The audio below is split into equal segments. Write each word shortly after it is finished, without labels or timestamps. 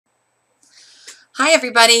Hi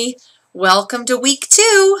everybody, welcome to week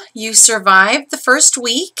 2. You survived the first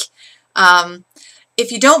week.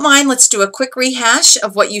 If you don't mind, let's do a quick rehash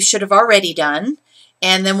of what you should have already done,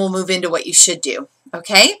 and then we'll move into what you should do.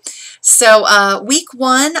 Okay, so week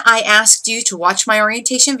 1, I asked you to watch my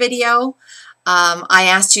orientation video. I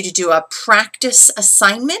asked you to do a practice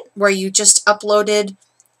assignment where you just uploaded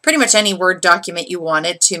pretty much any Word document you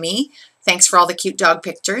wanted to me. Thanks for all the cute dog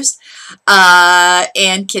pictures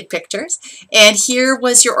and kid pictures. And here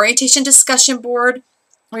was your orientation discussion board.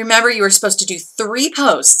 Remember, you were supposed to do 3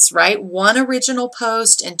 posts, right? 1 original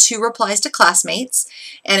post and 2 replies to classmates.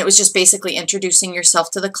 And it was just basically introducing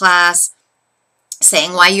yourself to the class,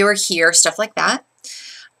 saying why you were here, stuff like that.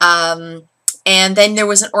 And then there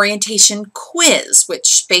was an orientation quiz,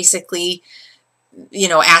 which basically, you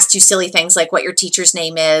know, asked you silly things like what your teacher's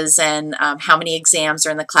name is and how many exams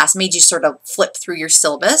are in the class, made you sort of flip through your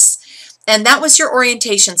syllabus. And that was your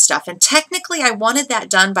orientation stuff. And technically, I wanted that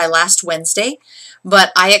done by last Wednesday,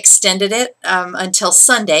 but I extended it until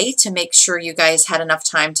Sunday to make sure you guys had enough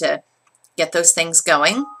time to get those things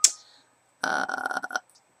going.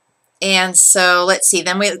 And so let's see,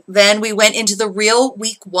 then we went into the real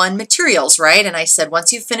week 1 materials, right? And I said,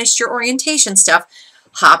 once you've finished your orientation stuff,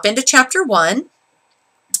 hop into chapter 1.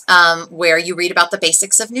 Where you read about the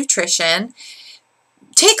basics of nutrition.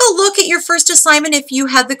 Take a look at your first assignment if you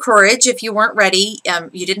had the courage. If you weren't ready,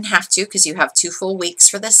 you didn't have to because you have 2 full weeks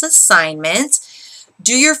for this assignment.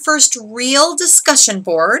 Do your first real discussion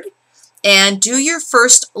board and do your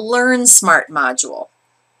first Learn Smart module.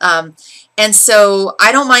 And so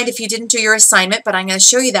I don't mind if you didn't do your assignment, but I'm going to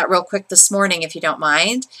show you that real quick this morning if you don't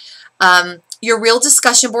mind. Your real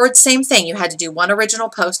discussion board, same thing. You had to do 1 original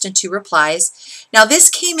post and 2 replies. Now this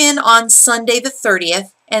came in on Sunday the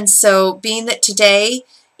 30th, and so being that today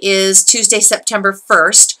is Tuesday, September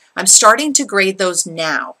 1st, I'm starting to grade those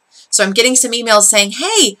now. So I'm getting some emails saying,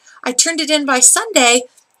 hey, I turned it in by Sunday,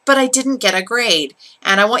 but I didn't get a grade.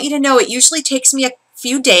 And I want you to know it usually takes me a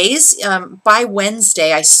few days. By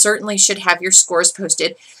Wednesday, I certainly should have your scores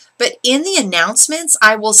posted. But in the announcements,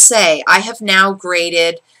 I will say I have now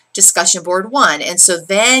graded discussion board 1, and so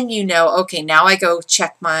then you know, okay, now I go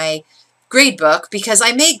check my grade book because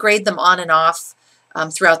I may grade them on and off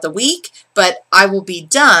throughout the week, but I will be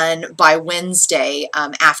done by Wednesday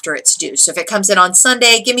after it's due. So if it comes in on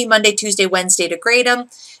Sunday, give me Monday, Tuesday, Wednesday to grade them,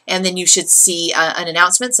 and then you should see an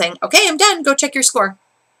announcement saying, okay, I'm done, go check your score.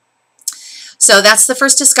 So that's the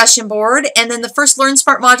first discussion board, and then the first Learn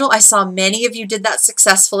Smart module, I saw many of you did that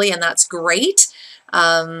successfully, and that's great.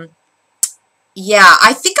 Yeah,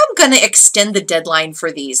 I think I'm going to extend the deadline for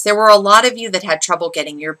these. There were a lot of you that had trouble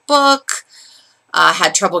getting your book,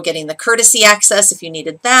 had trouble getting the courtesy access if you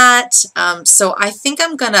needed that. So I think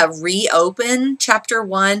I'm going to reopen Chapter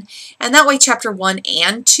 1, and that way Chapter 1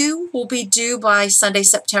 and 2 will be due by Sunday,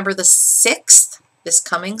 September the 6th, this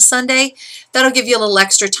coming Sunday. That'll give you a little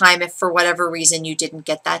extra time if for whatever reason you didn't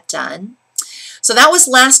get that done. So that was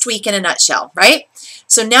last week in a nutshell, right?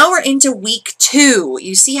 So now we're into week 2.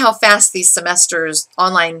 You see how fast these semesters,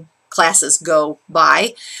 online classes go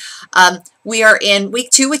by. We are in week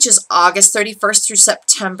 2, which is August 31st through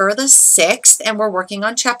September the 6th, and we're working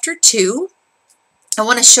on chapter 2. I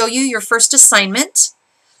want to show you your first assignment.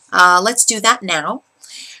 Let's do that now.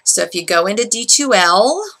 So if you go into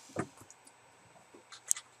D2L,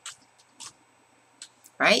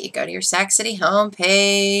 right, you go to your Sac City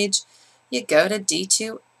homepage, you go to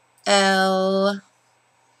D2L,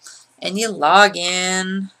 and you log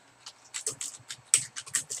in.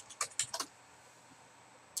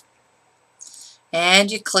 And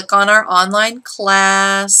you click on our online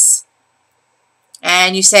class.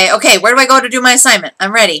 And you say, okay, where do I go to do my assignment?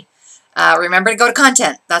 I'm ready. Remember to go to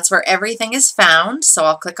content. That's where everything is found. So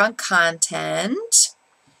I'll click on content.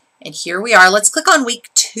 And here we are. Let's click on week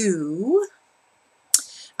 2.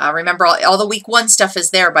 Remember, all the week 1 stuff is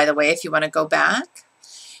there, by the way, if you want to go back.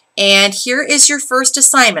 And here is your first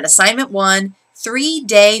assignment. Assignment 1,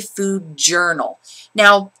 3-day food journal.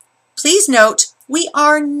 Now, please note, we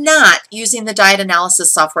are not using the diet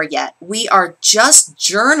analysis software yet. We are just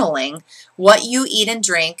journaling what you eat and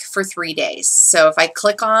drink for 3 days. So if I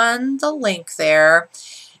click on the link there,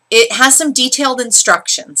 it has some detailed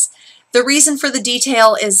instructions. The reason for the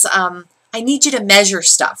detail is I need you to measure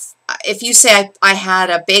stuff. If you say I had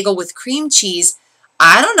a bagel with cream cheese,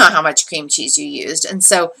 I don't know how much cream cheese you used, and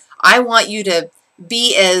so I want you to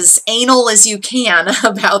be as anal as you can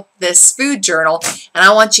about this food journal, and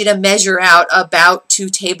I want you to measure out about 2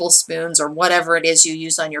 tablespoons or whatever it is you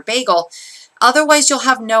use on your bagel. Otherwise, you'll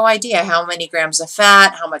have no idea how many grams of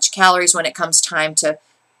fat, how much calories when it comes time to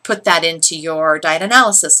put that into your diet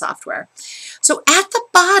analysis software. So at the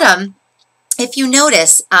bottom, if you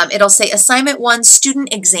notice, it'll say Assignment 1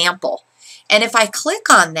 Student Example. And if I click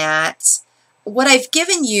on that, what I've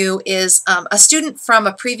given you is a student from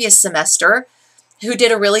a previous semester who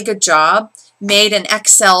did a really good job, made an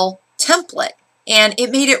Excel template, and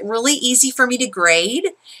it made it really easy for me to grade.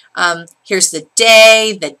 Here's the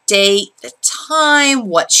day, the date, the time,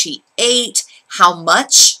 what she ate, how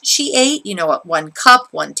much she ate, you know, what 1 cup,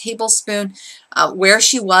 1 tablespoon, where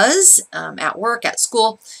she was at work, at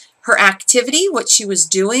school, her activity, what she was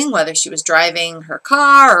doing, whether she was driving her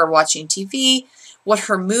car or watching TV, what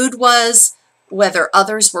her mood was, whether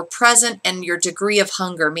others were present, and your degree of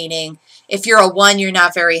hunger, meaning if you're a 1, you're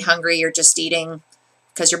not very hungry, you're just eating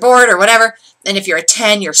because you're bored or whatever. And if you're a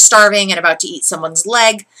 10, you're starving and about to eat someone's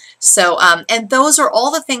leg. So, and those are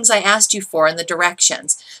all the things I asked you for in the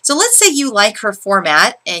directions. So let's say you like her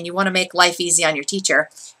format and you want to make life easy on your teacher.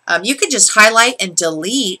 You could just highlight and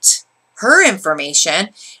delete her information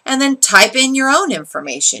and then type in your own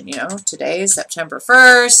information. You know, today is September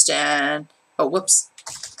 1st and, oh, whoops,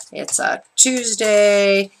 it's a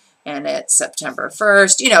Tuesday and it's September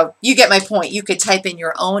 1st. You know, you get my point. You could type in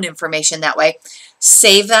your own information that way.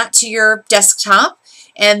 Save that to your desktop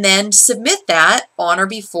and then submit that on or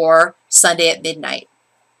before Sunday at midnight.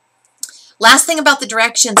 Last thing about the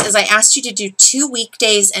directions is I asked you to do 2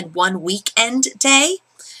 weekdays and 1 weekend day.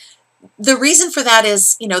 The reason for that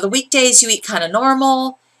is, you know, the weekdays you eat kind of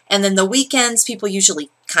normal, and then the weekends people usually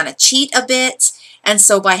kind of cheat a bit. And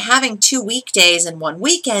so by having 2 weekdays and 1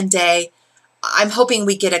 weekend day, I'm hoping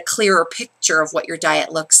we get a clearer picture of what your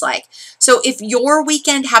diet looks like. So if your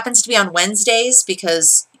weekend happens to be on Wednesdays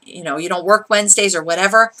because, you know, you don't work Wednesdays or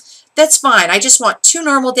whatever, that's fine. I just want 2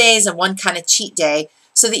 normal days and 1 kind of cheat day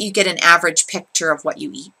so that you get an average picture of what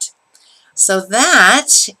you eat. So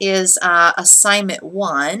that is assignment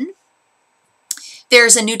 1.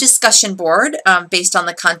 There's a new discussion board based on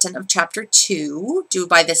the content of Chapter 2, due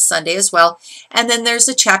by this Sunday as well. And then there's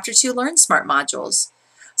the Chapter 2 Learn Smart modules.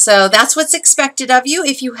 So that's what's expected of you.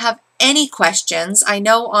 If you have any questions, I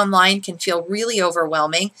know online can feel really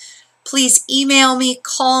overwhelming. Please email me,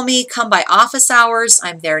 call me, come by office hours.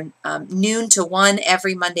 I'm there noon to 1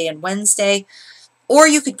 every Monday and Wednesday. Or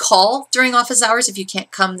you could call during office hours if you can't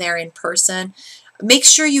come there in person. Make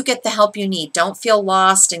sure you get the help you need. Don't feel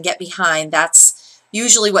lost and get behind. That's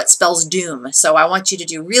usually what spells doom. So I want you to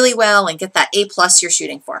do really well and get that A+ you're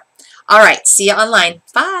shooting for. All right, see you online.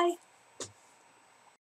 Bye.